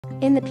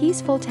In the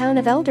peaceful town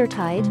of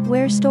Eldertide,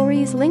 where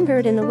stories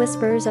lingered in the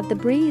whispers of the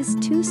breeze,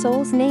 two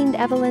souls named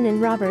Evelyn and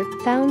Robert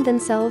found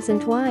themselves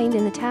entwined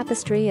in the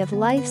tapestry of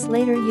life's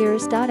later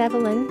years.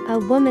 Evelyn, a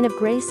woman of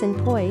grace and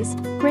poise,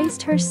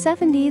 graced her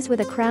 70s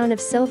with a crown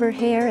of silver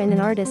hair and an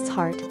artist's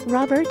heart.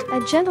 Robert,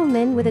 a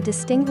gentleman with a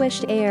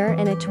distinguished air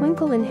and a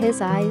twinkle in his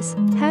eyes,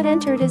 had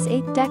entered his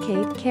 8th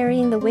decade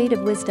carrying the weight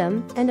of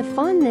wisdom and a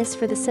fondness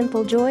for the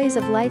simple joys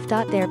of life.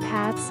 Their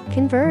paths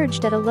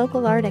converged at a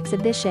local art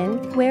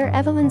exhibition, where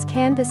Evelyn's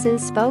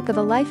canvases spoke of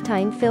a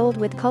lifetime filled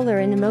with color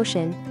and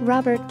emotion.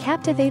 Robert,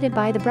 captivated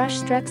by the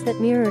brushstrokes that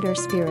mirrored her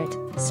spirit,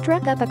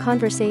 struck up a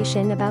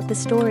conversation about the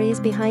stories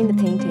behind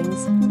the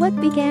paintings. What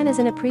began as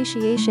an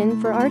appreciation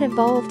for art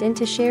evolved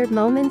into shared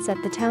moments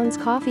at the town's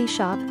coffee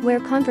shop, where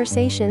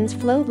conversations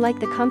flowed like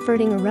the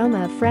comforting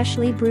aroma of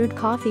freshly brewed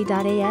coffee.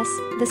 As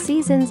the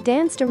seasons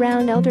danced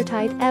around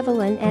Eldertide,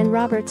 Evelyn and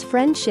Robert's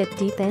friendship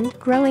deepened,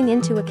 growing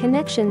into a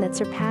connection that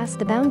surpassed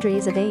the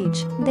boundaries of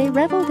age. They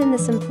reveled in the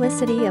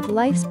simplicity of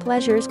life's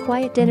pleasures,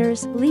 quiet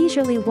dinners,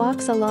 leisurely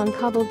walks along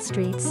cobbled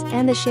streets,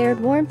 and the shared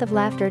warmth of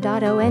laughter.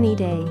 Any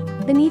day.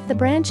 Beneath the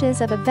branches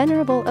of a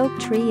venerable oak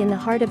tree in the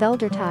heart of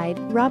Eldertide,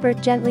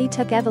 Robert gently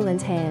took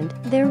Evelyn's hand.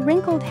 Their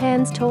wrinkled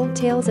hands told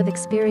tales of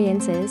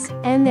experiences,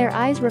 and their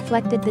eyes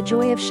reflected the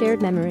joy of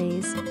shared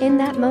memories. In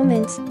that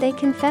moment, they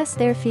confessed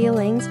their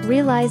feelings,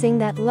 realizing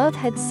that love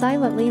had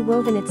silently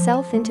woven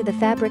itself into the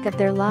fabric of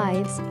their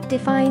lives,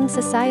 defying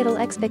societal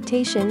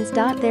expectations.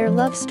 Their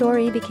love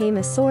story became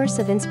a source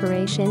of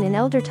inspiration in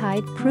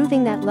Eldertide,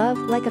 proving that love,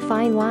 like a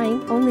fine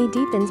wine, only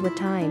deepens with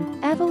time.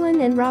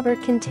 Evelyn and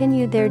Robert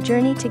continued their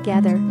journey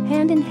together,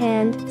 hand in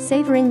hand,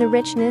 savoring the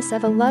richness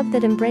of a love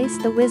that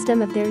embraced the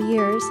wisdom of their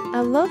years,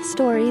 a love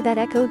story that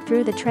echoed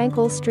through the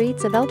tranquil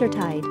streets of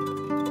Eldertide.